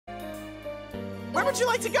Where would you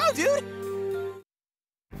like to go, dude?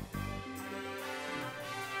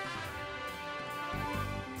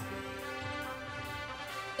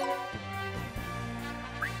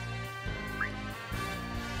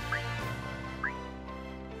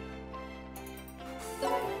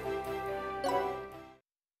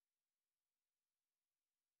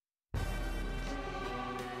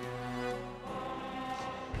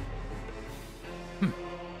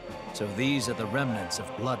 So these are the remnants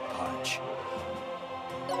of Blood Parch.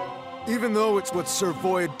 Even though it's what Sir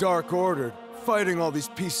Void Dark ordered, fighting all these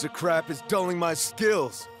pieces of crap is dulling my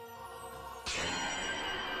skills.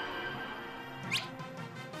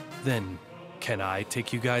 Then, can I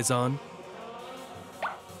take you guys on?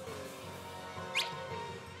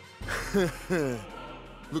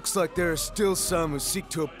 Looks like there are still some who seek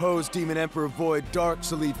to oppose Demon Emperor Void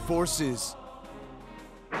Dark's elite forces.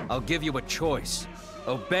 I'll give you a choice.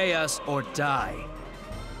 Obey us or die.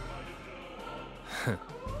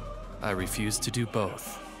 I refuse to do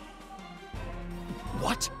both.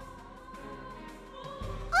 What?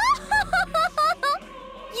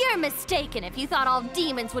 You're mistaken if you thought all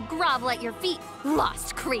demons would grovel at your feet,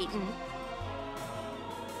 lost cretin.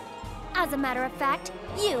 As a matter of fact,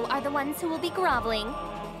 you are the ones who will be groveling.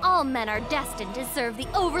 All men are destined to serve the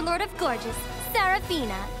Overlord of Gorgeous,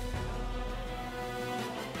 Seraphina.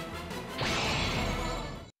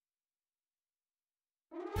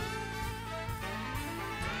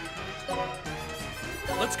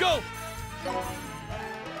 Let's go!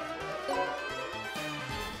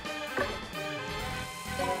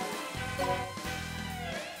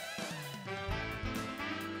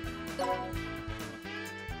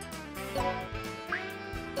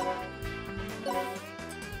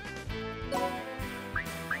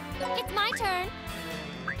 It's my turn.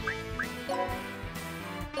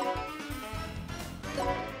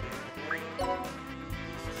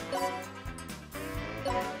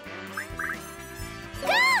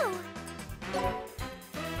 Go!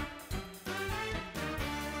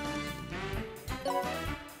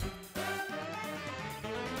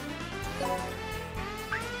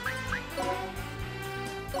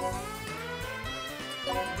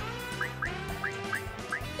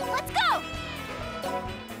 Let's go!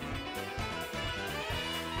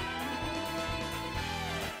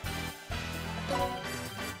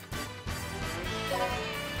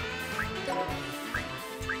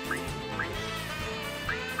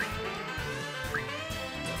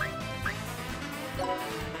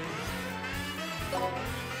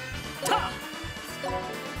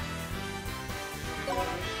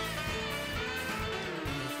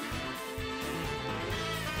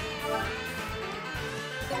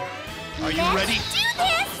 Are you ready? Let's do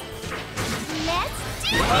this! Let's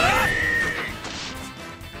do this!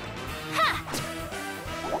 Ha!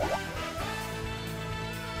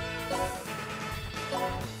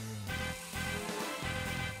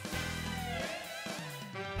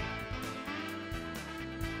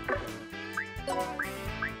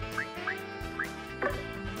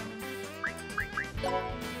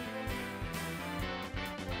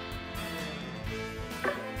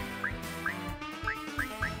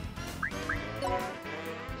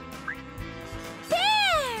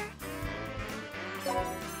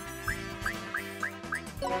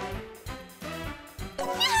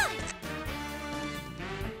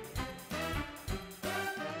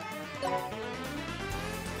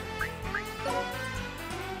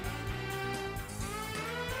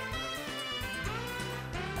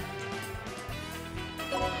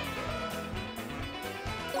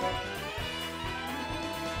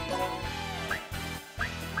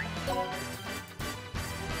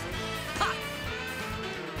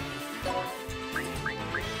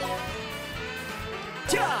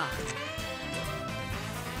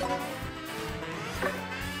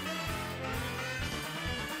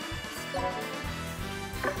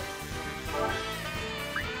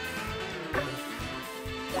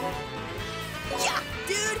 Yeah,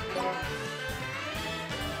 dude!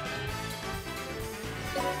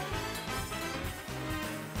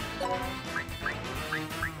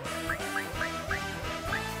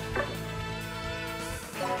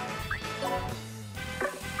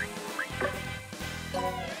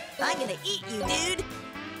 I'm gonna eat you, dude!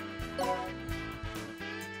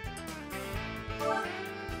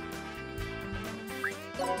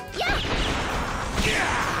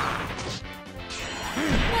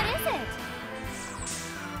 What is it?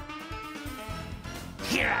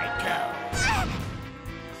 Here I go.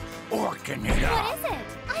 Orking it up. What is it?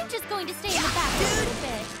 I'm just going to stay in the back a little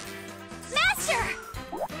bit. Master!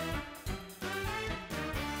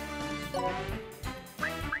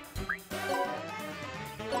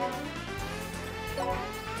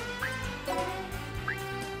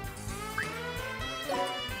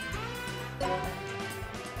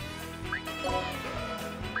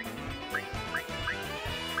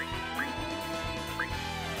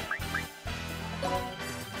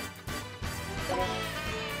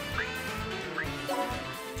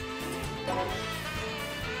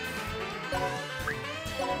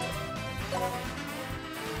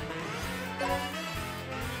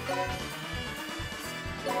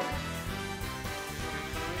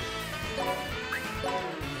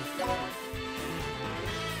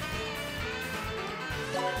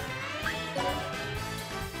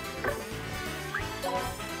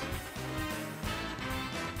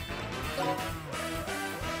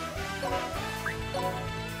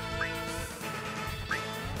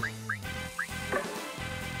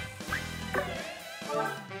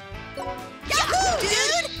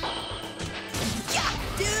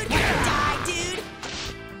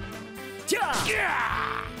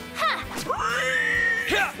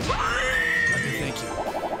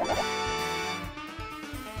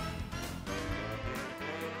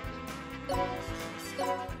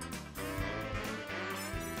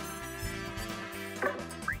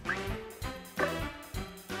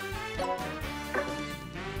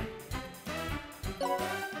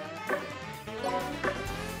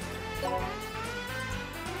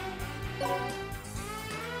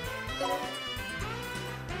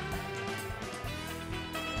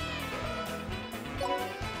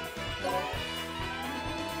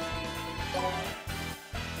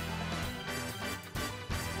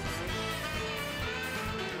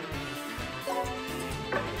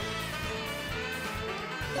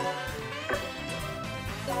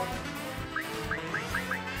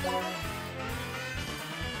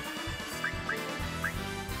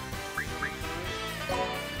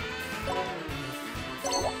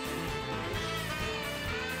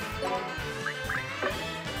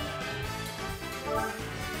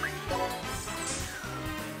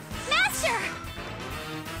 Master!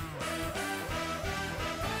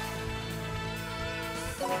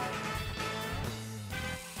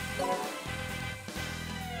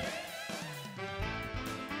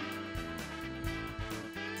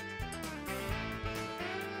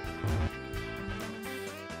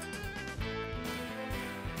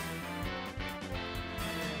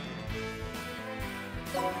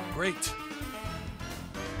 Great.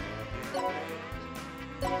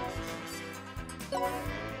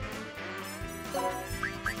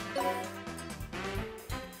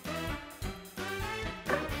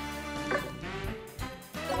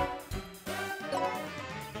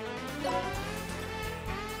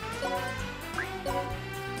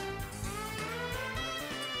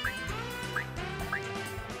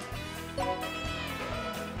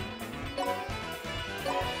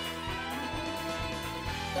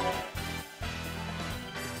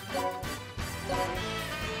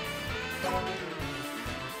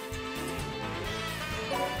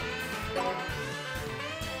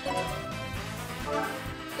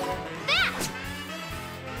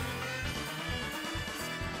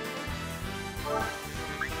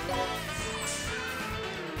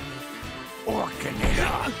 Orking it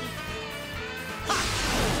up.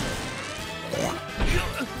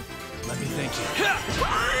 Let me thank you.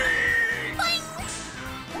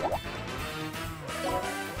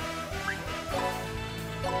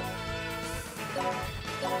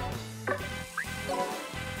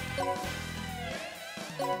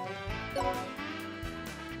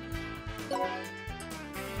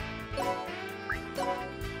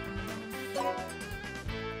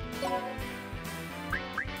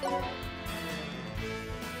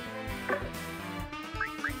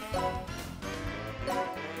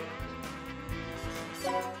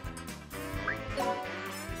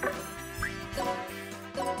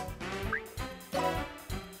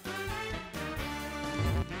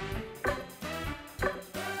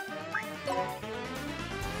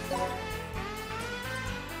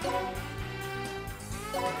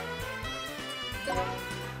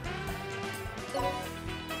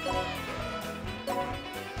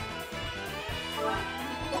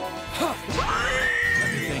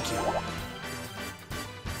 Let me thank you.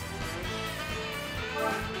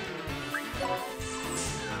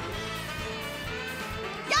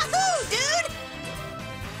 Yahoo, dude!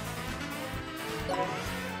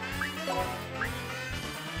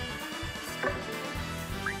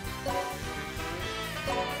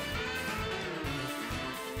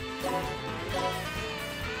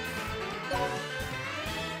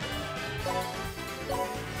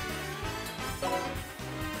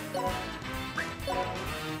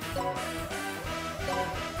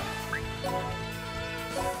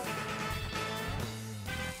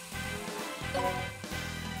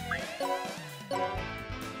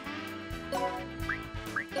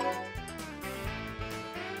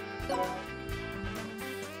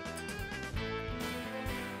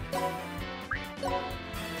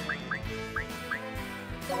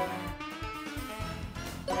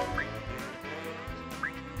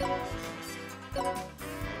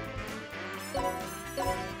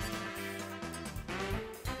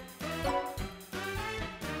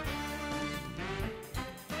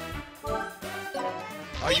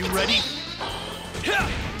 Are you ready?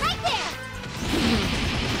 Right there!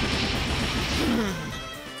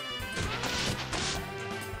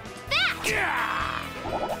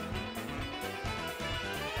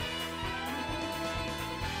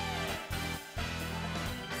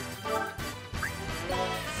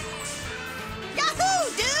 That! Yahoo,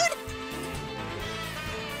 dude!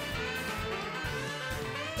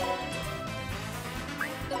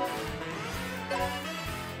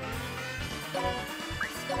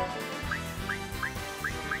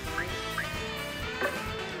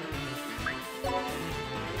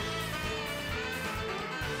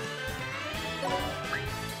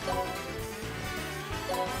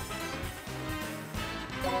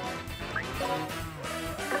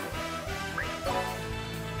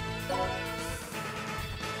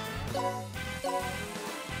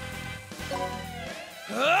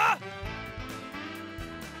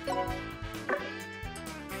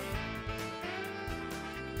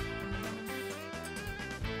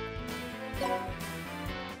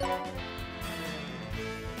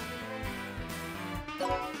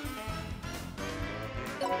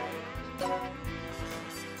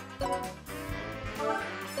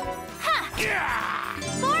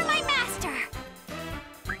 For my master!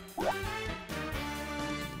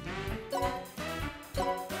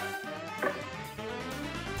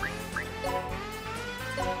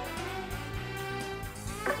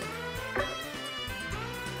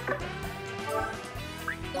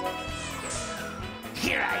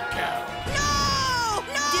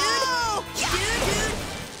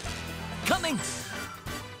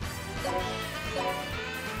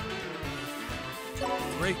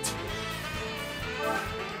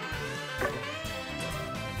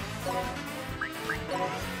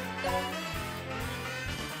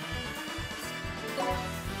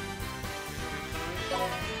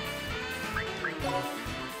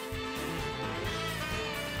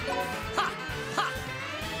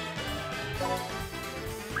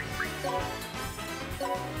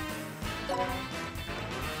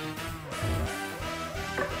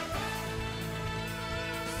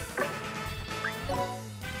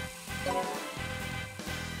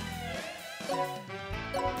 Right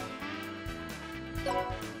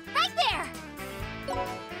there!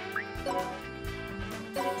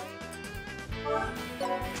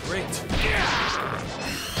 Great.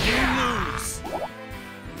 You lose.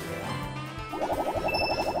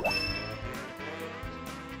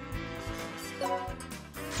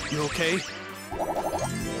 You okay?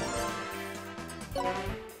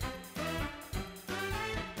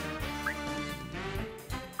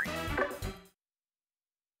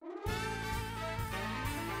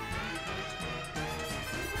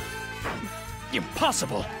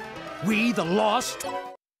 Impossible! We, the Lost?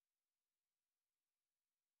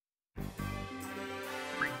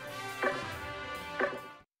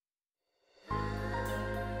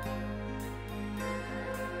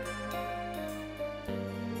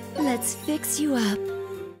 Let's fix you up.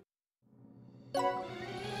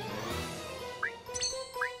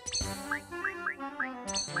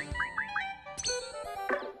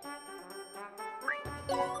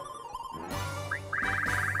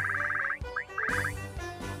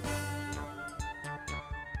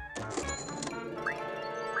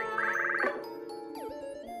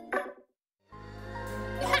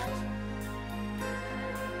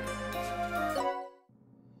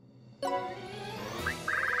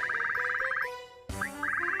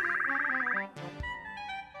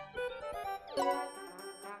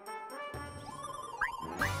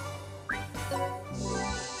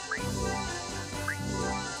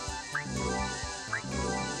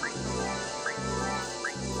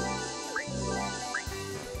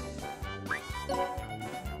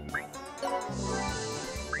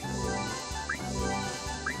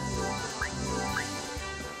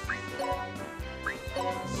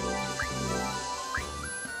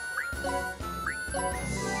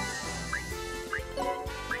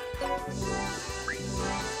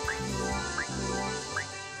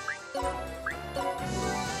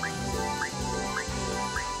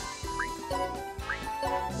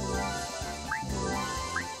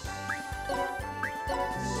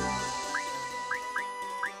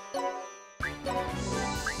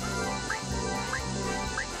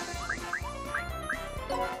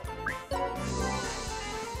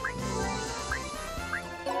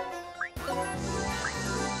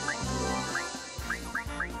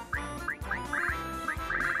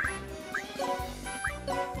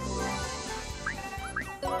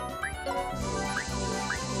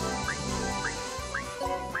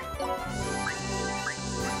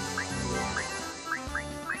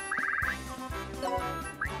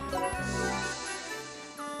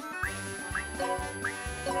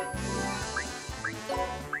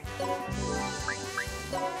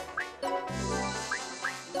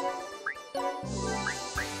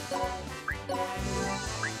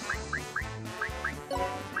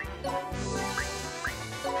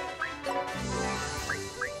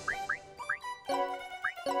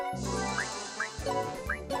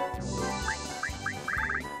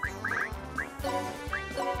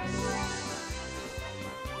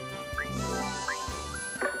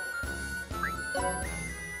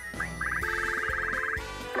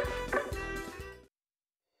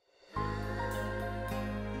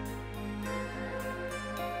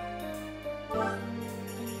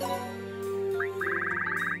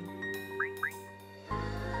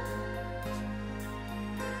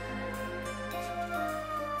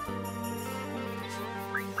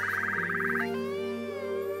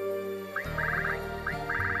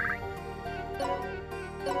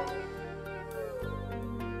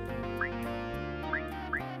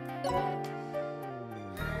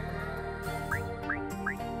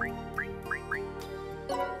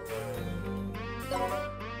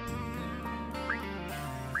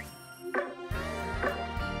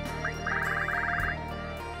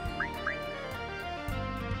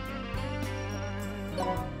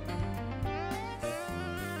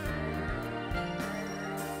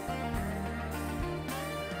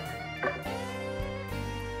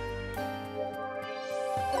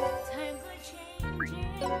 Times are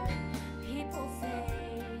changing, people say.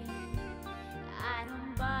 I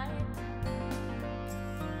don't buy it.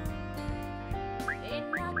 In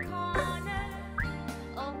the corner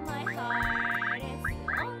of my heart, it's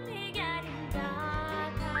only getting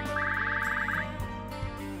darker.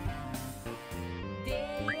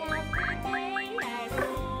 Day after day, I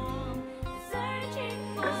roam, searching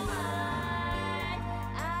for what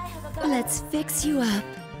I have got. Let's fix you up.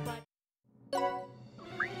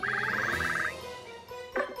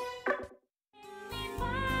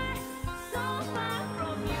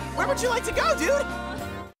 Where would you like to go, dude?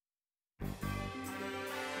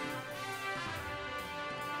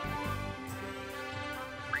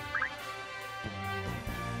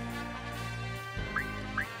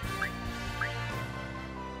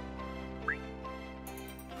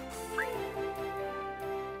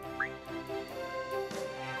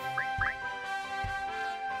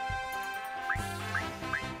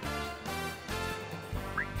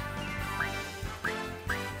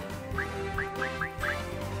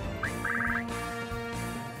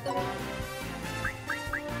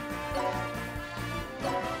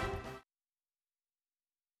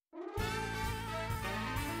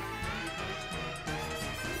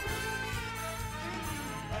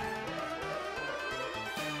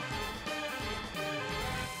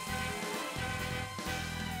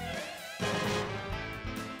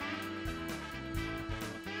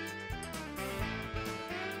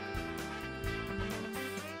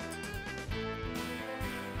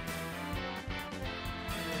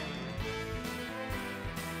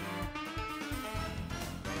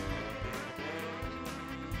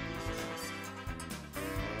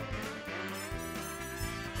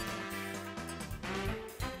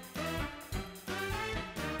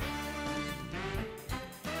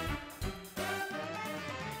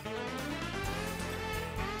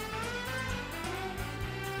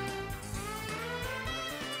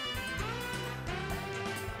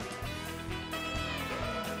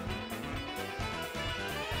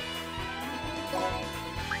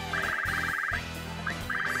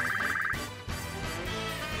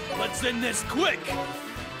 Let's end this quick!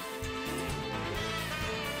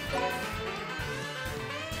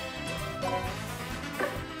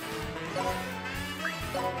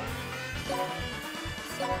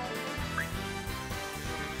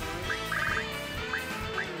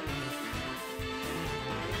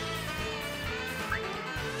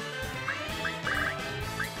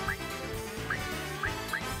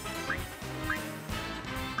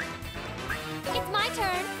 It's my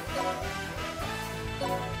turn.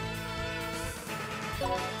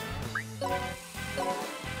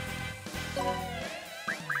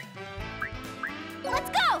 Let's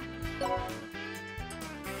go! Go!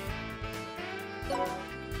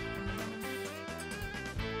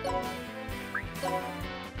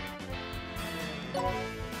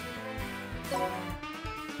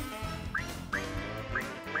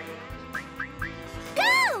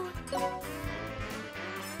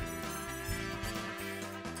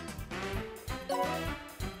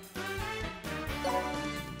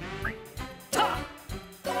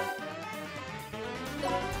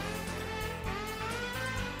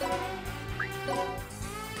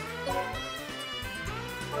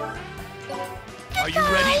 Are you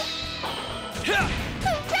ready? Yeah!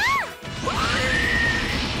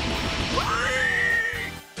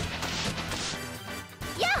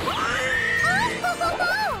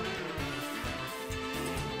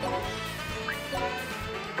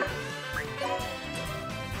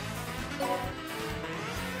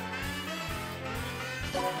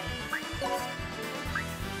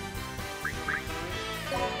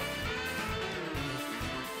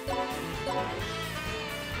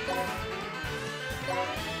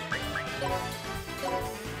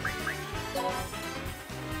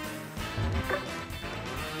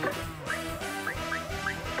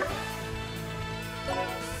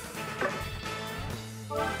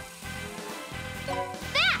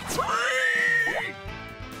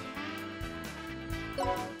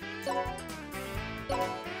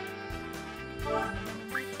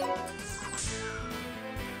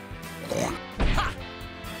 Ha!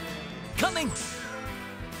 Coming!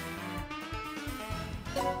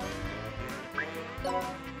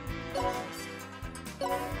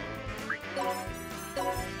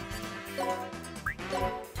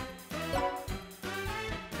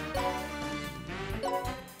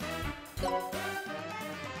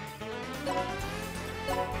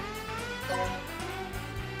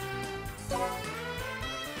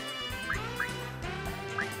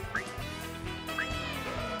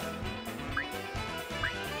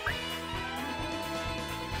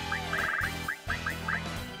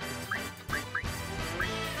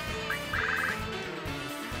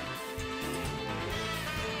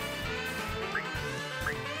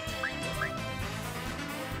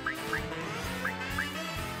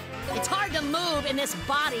 It's hard to move in this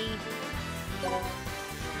body.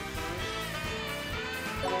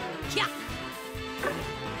 Yeah.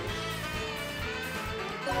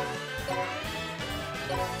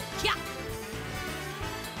 Yeah.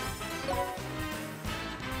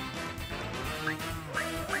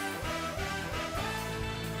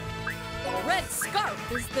 The red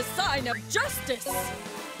scarf is the sign of justice.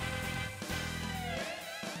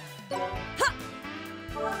 That!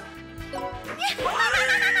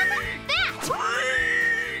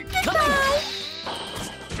 Goodbye!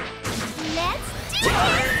 Let's do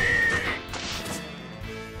this!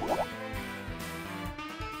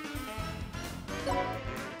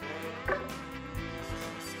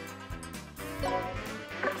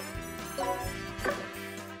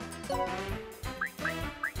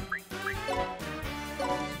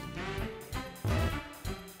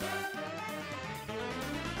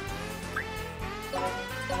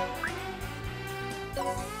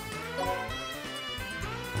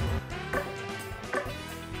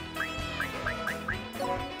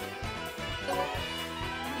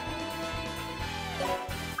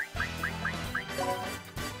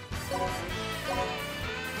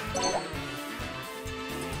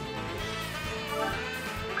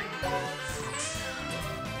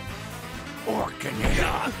 Orking it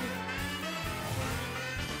up.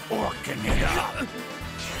 Orking it up.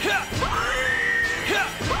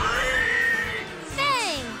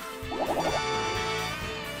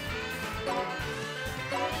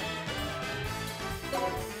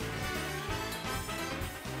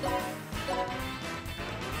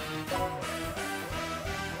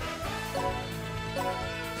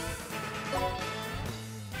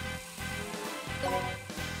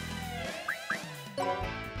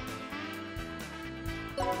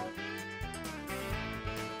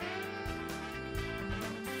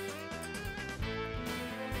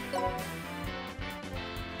 Bang!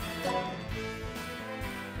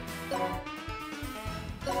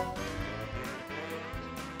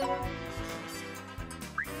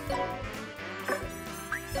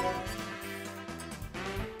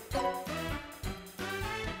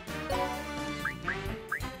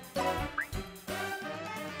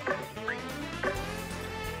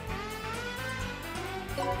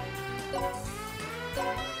 Bang!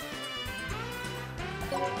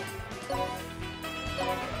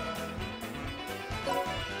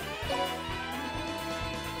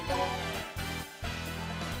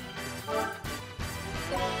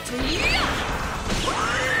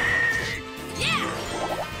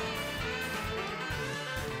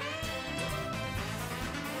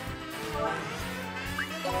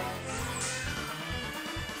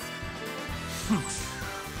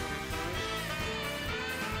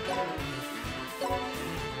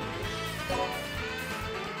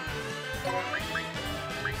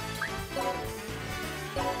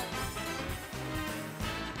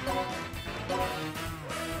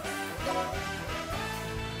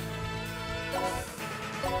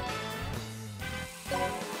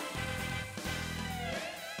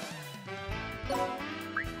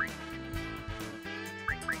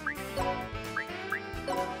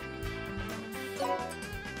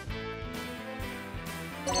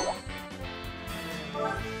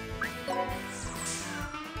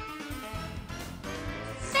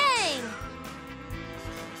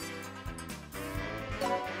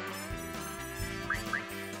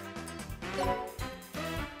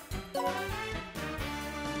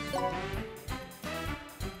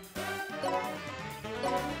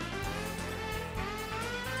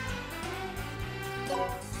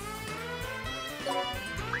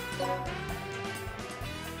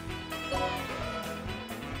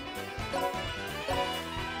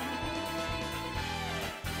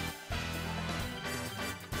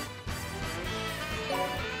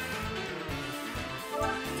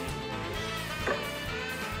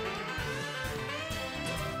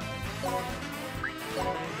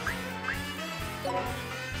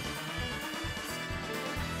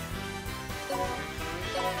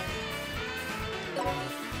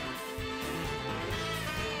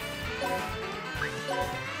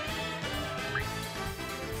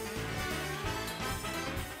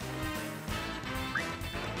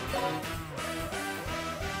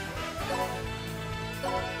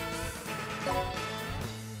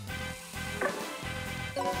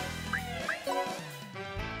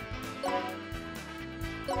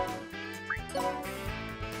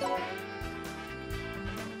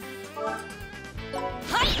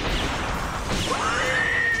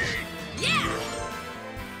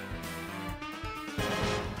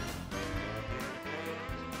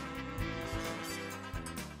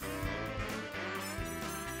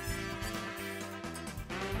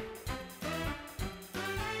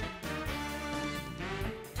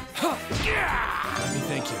 Let me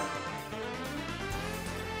thank you.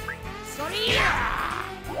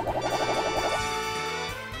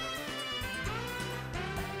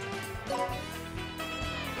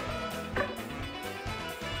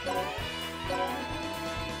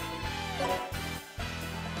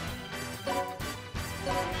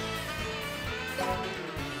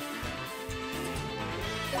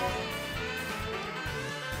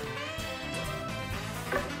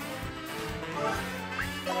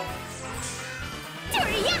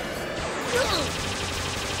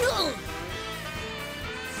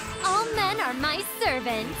 All men are my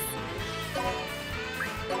servants.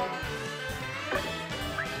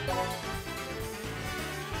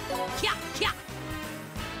 Kya, kya.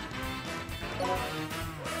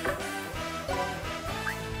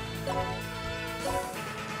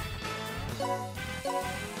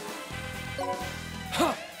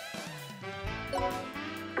 Huh.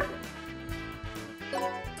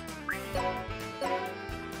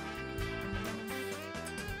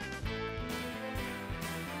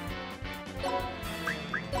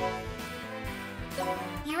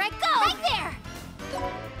 Here I go! Right there!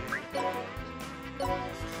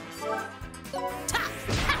 Ta!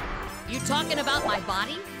 Ha! You talking about my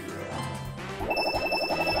body?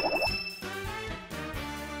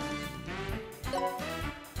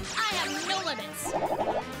 I have no limits.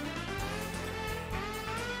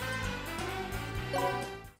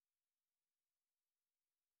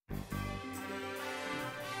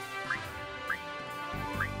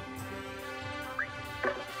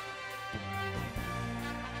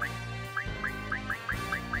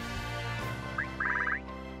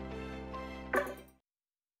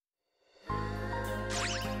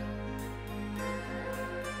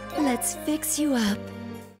 Let's fix you up.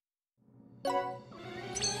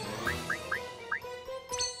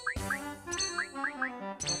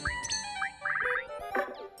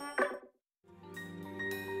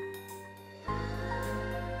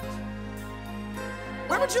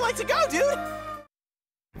 Where would you like to go, dude?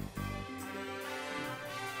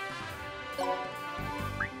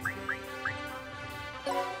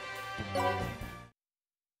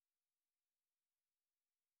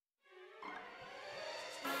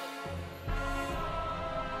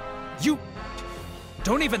 You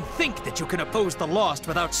don't even think that you can oppose the lost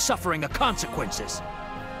without suffering the consequences.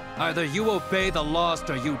 Either you obey the lost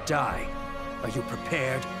or you die. Are you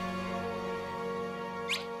prepared?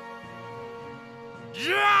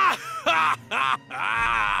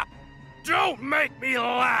 Don't make me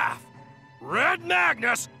laugh! Red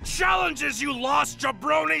Magnus challenges you lost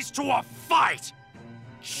jabronis to a fight!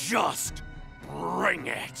 Just bring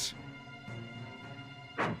it!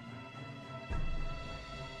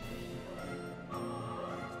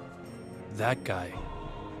 That guy.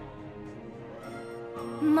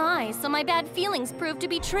 My, so my bad feelings proved to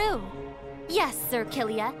be true. Yes, Sir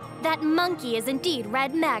Killia, that monkey is indeed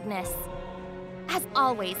Red Magnus. As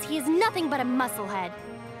always, he is nothing but a musclehead.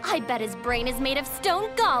 I bet his brain is made of stone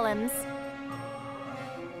golems.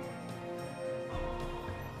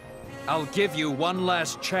 I'll give you one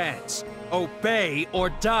last chance. Obey or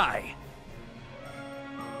die.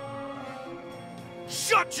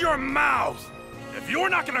 Shut your mouth! If you're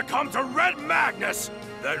not gonna come to Red Magnus,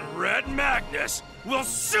 then Red Magnus will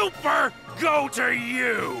super go to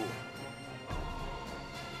you!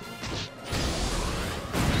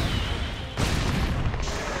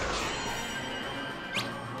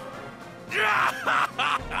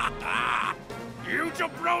 You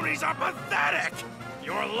jabronis are pathetic!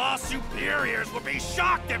 Your lost superiors would be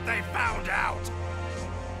shocked if they found out!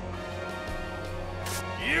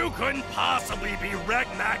 You couldn't possibly be Red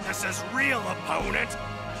Magnus's real opponent!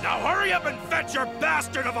 Now hurry up and fetch your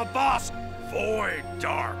bastard of a boss, Void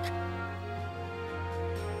Dark!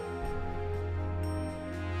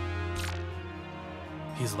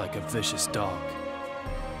 He's like a vicious dog.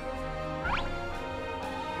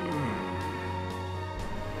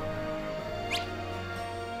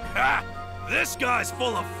 Ha! This guy's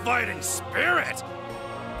full of fighting spirit!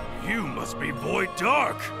 You must be Void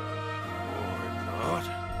Dark! Or not?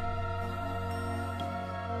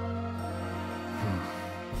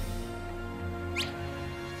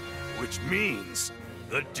 Which means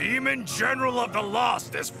the Demon General of the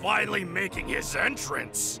Lost is finally making his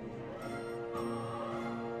entrance!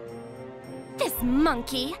 This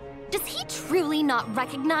monkey! Does he truly not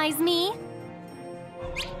recognize me?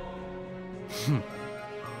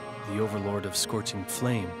 The Overlord of Scorching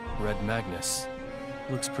Flame, Red Magnus.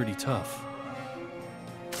 Looks pretty tough.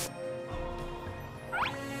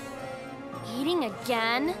 Eating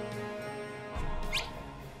again?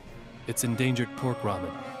 It's endangered pork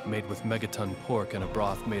ramen, made with megaton pork and a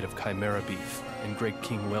broth made of chimera beef and Great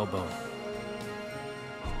King whalebone.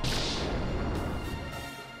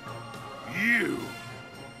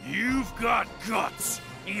 You've got guts!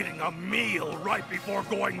 Eating a meal right before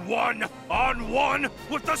going one-on-one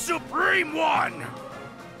with the Supreme One!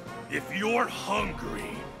 If you're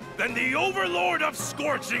hungry, then the Overlord of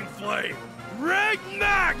Scorching Flame, Red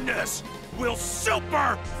Magnus, will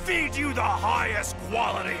super feed you the highest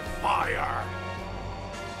quality fire!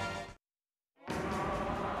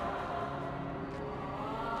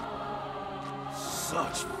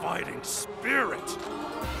 Such fighting spirit!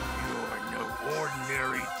 You're no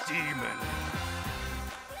ordinary demon.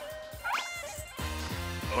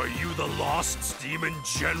 Are you the Lost's Demon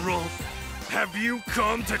General? Have you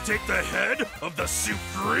come to take the head of the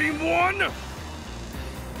Supreme One?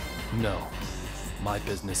 No. My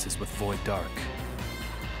business is with Void Dark.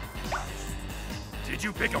 Did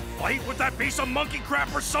you pick a fight with that piece of monkey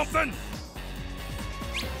crap or something?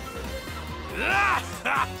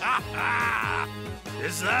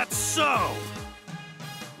 Is that so?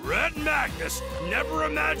 Red Magnus never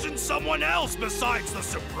imagined someone else besides the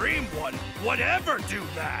Supreme One would ever do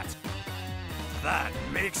that. That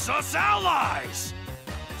makes us allies,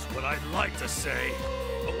 is what I'd like to say.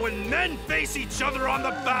 But when men face each other on the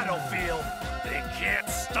battlefield, they can't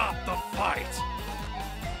stop the fight.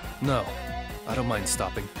 No, I don't mind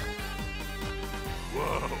stopping.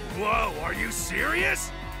 Whoa, are you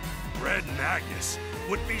serious? Red Magnus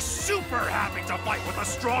would be super happy to fight with a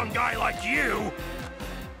strong guy like you.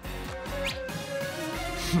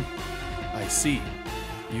 I see.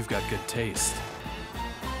 You've got good taste.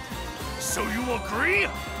 So you agree?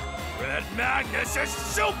 Red Magnus is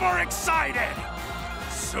super excited!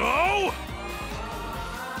 So?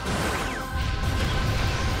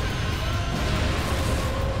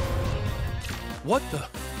 What the?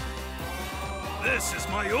 This is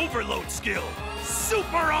my overload skill,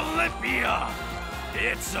 Super Olympia!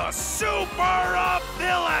 It's a super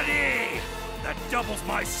ability that doubles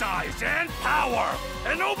my size and power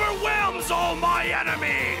and overwhelms all my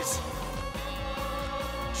enemies!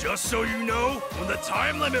 Just so you know, when the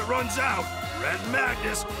time limit runs out, Red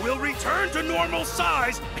Magnus will return to normal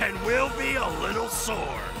size and will be a little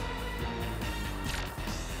sore.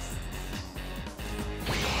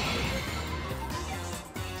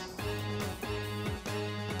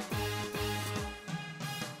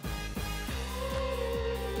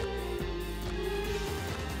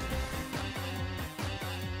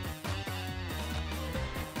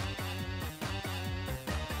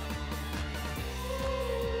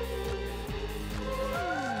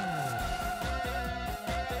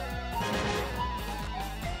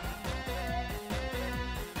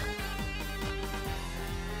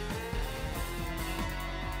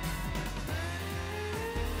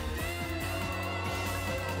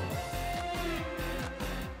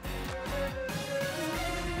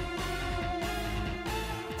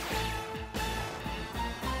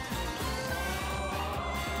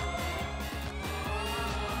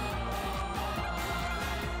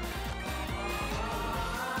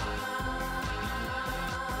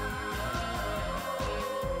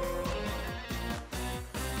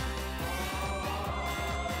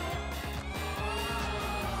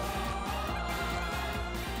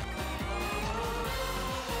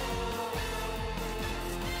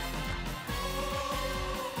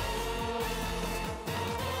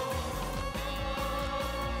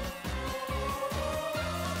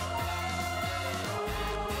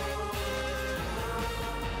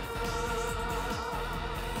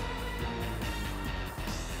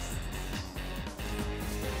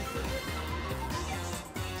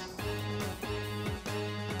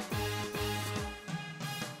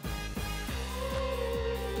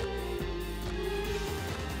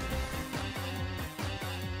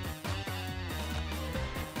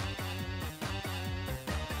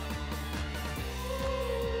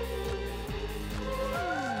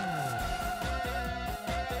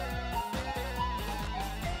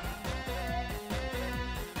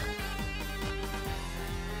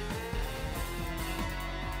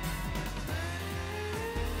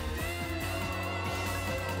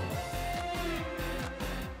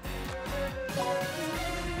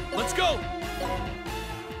 go!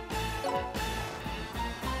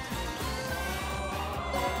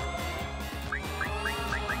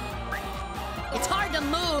 It's hard to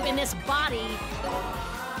move in this body.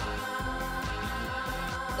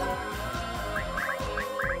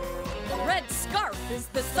 The red scarf is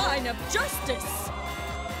the sign of justice.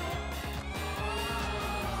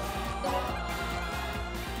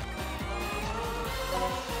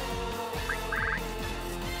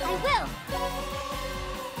 I will.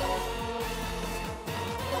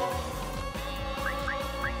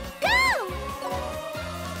 Go!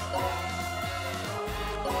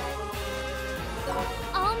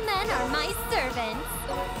 All men are my servants.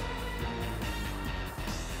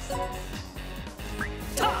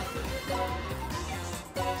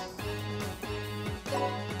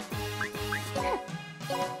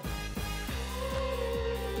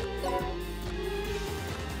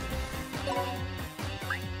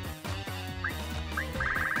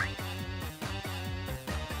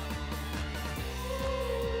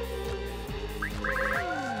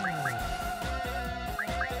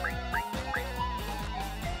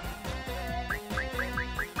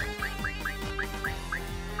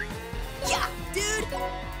 Yeah, dude!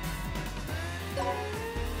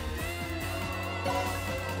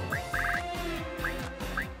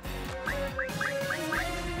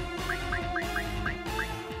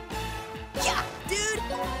 Yeah, dude!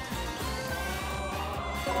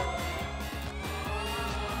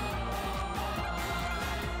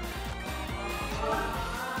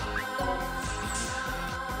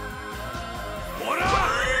 What up?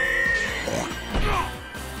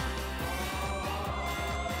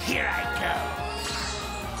 Here I go.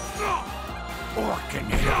 Orking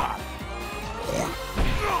it up.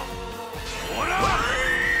 What up?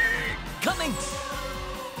 Coming!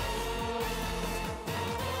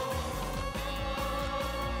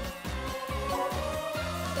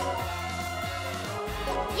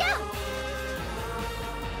 Yeah!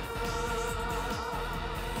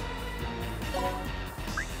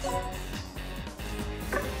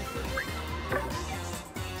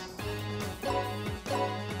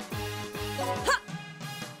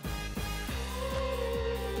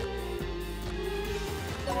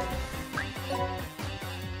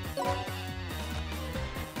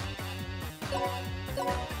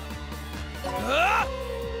 Ah!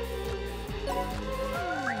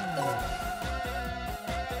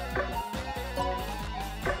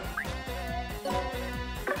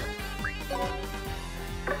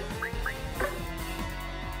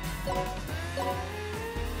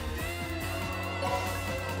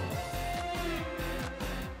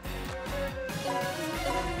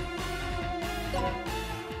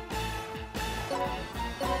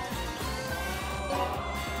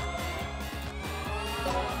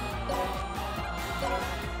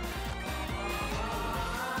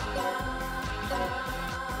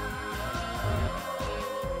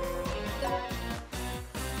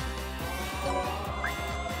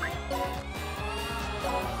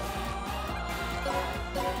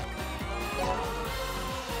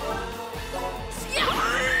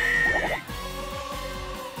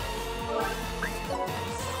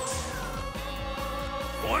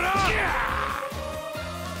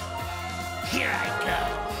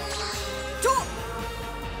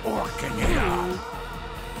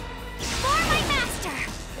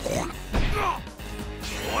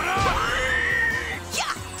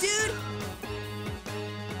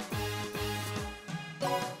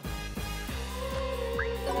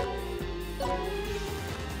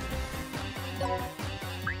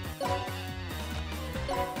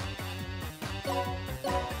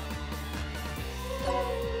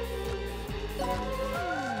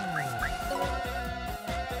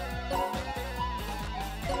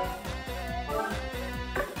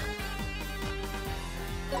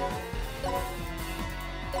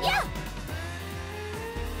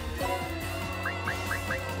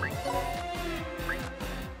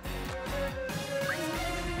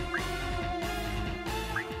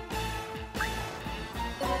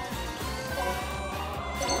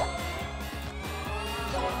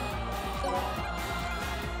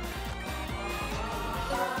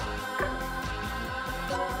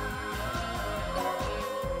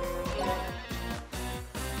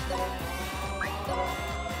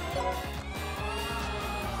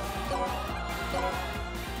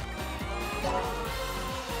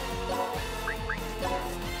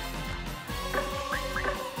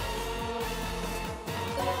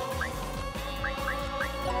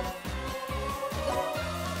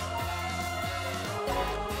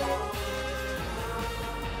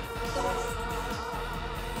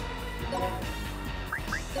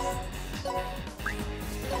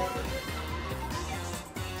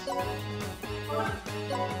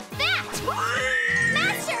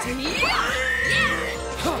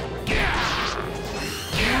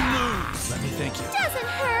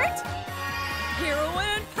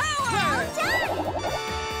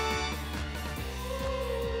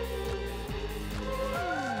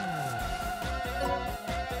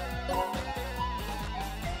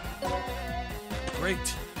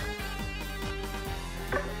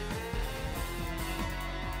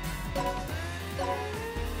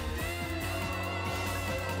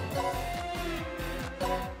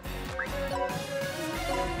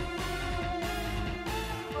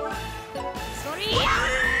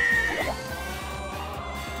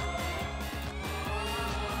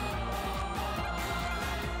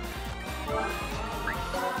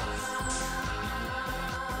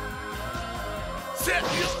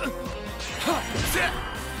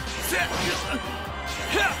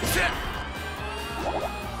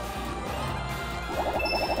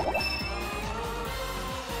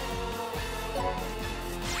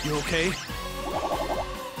 You okay?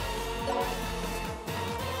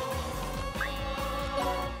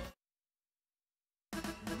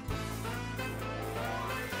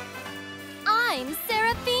 I'm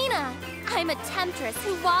Seraphina. I'm a temptress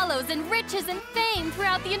who wallows in riches and fame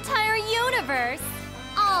throughout the entire universe.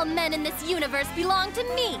 All men in this universe belong to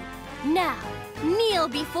me. Now, kneel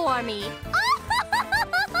before me.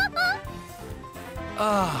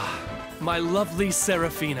 Ah, my lovely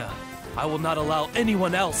Seraphina. I will not allow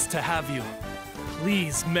anyone else to have you.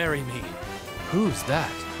 Please marry me. Who's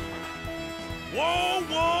that? Whoa,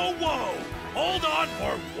 whoa, whoa! Hold on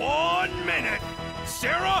for 1 minute!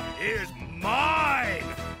 Sarah is mine!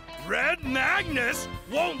 Red Magnus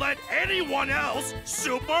won't let anyone else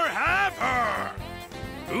super have her!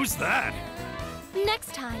 Who's that?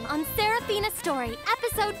 Next time on Seraphina's Story,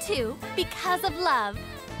 Episode 2, Because of Love.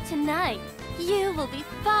 Tonight, you will be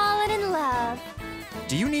falling in love.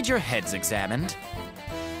 Do you need your heads examined?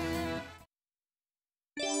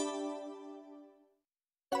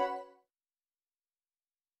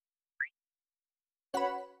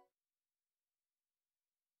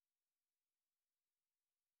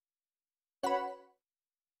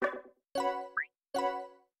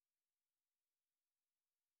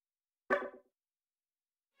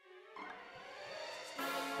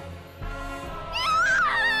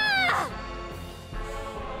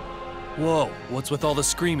 Whoa, what's with all the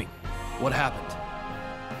screaming? What happened?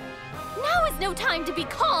 Now is no time to be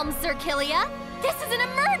calm, Sir Killia. This is an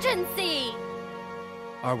emergency!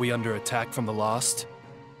 Are we under attack from the Lost?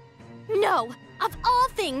 No! Of all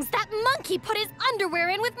things, that monkey put his underwear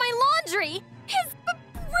in with my laundry! His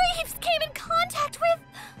briefs came in contact with...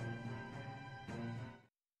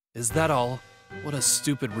 Is that all? What a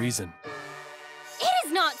stupid reason. It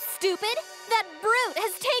is not stupid! That brute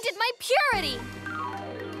has tainted my purity!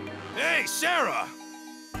 Hey, Sarah!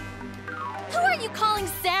 Who are you calling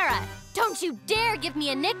Sarah? Don't you dare give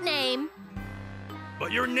me a nickname!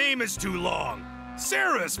 But your name is too long.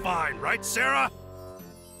 Sarah's fine, right, Sarah?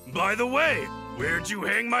 By the way, where'd you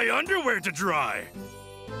hang my underwear to dry?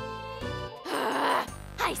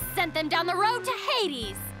 I sent them down the road to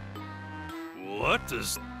Hades! What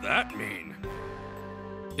does that mean?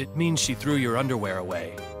 It means she threw your underwear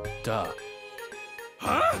away. Duh.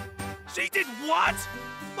 Huh? She did what?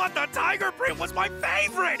 But the tiger print was my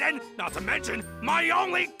favorite, and not to mention, my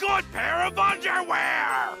only good pair of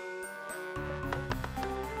underwear!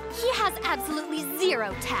 He has absolutely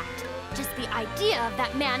zero tact. Just the idea of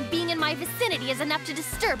that man being in my vicinity is enough to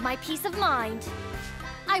disturb my peace of mind.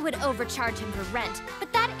 I would overcharge him for rent,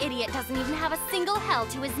 but that idiot doesn't even have a single hell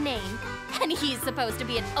to his name. And he's supposed to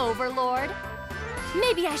be an overlord?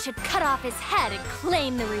 Maybe I should cut off his head and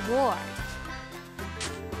claim the reward.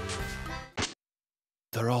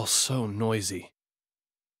 They're all so noisy.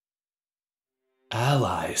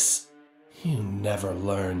 Allies. You never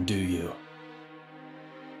learn, do you?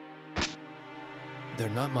 They're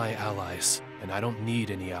not my allies, and I don't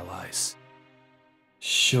need any allies.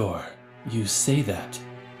 Sure, you say that,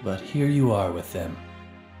 but here you are with them.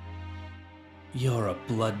 You're a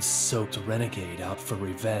blood-soaked renegade out for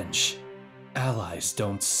revenge. Allies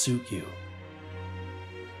don't suit you.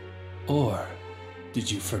 Or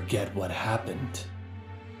did you forget what happened?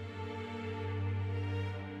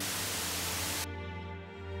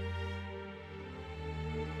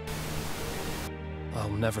 I'll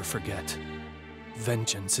never forget.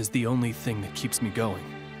 Vengeance is the only thing that keeps me going.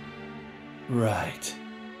 Right.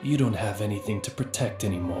 You don't have anything to protect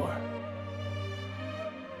anymore.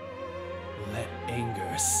 Let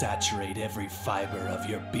anger saturate every fiber of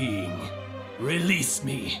your being. Release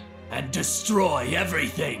me and destroy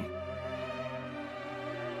everything!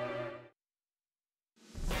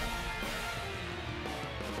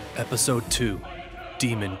 Episode 2,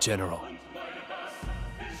 Demon General.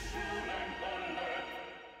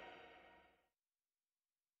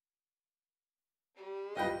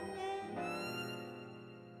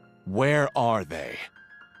 Where are they?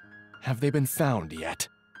 Have they been found yet?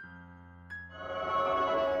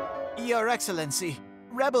 Your Excellency,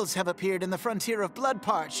 rebels have appeared in the frontier of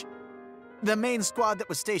Bloodparch. The main squad that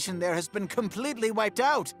was stationed there has been completely wiped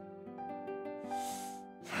out.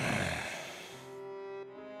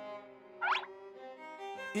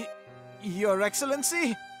 Your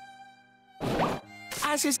Excellency?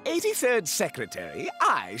 As his 83rd secretary,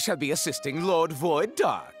 I shall be assisting Lord Void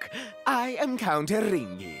Dark. I am Count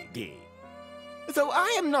Eringi. Though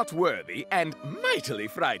I am not worthy and mightily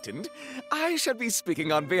frightened, I shall be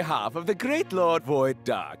speaking on behalf of the great Lord Void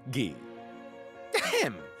Dark, Gi.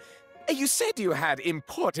 Ahem. You said you had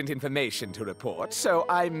important information to report, so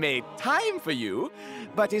I made time for you.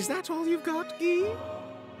 But is that all you've got, Gi?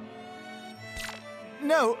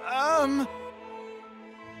 No,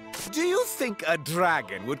 Do you think a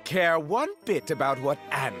dragon would care one bit about what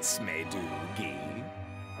ants may do, Guy?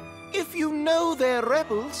 If you know they're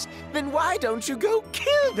rebels, then why don't you go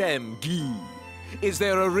kill them, Guy? Is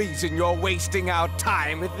there a reason you're wasting our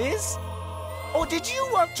time with this? Or did you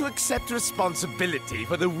want to accept responsibility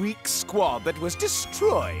for the weak squad that was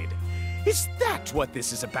destroyed? Is that what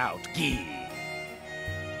this is about, Guy?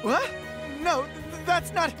 What? No,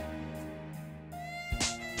 that's not...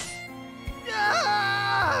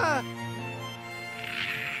 Ah!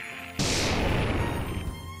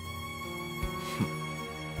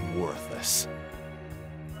 Worthless.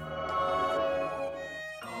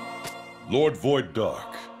 Lord Void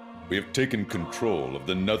Dark, we have taken control of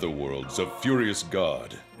the netherworlds of Furious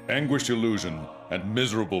God, Anguish Illusion, and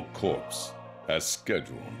Miserable Corpse, as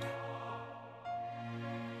scheduled.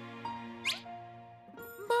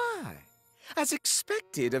 My, as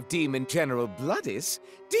expected of Demon General Bloodis,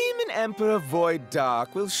 Demon Emperor Void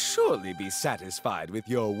Dark will surely be satisfied with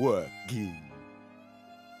your work, Guy.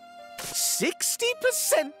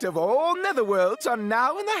 60% of all netherworlds are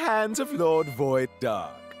now in the hands of Lord Void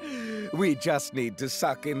Dark. We just need to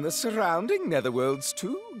suck in the surrounding netherworlds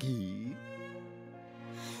too, Guy.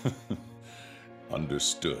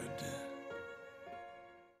 Understood.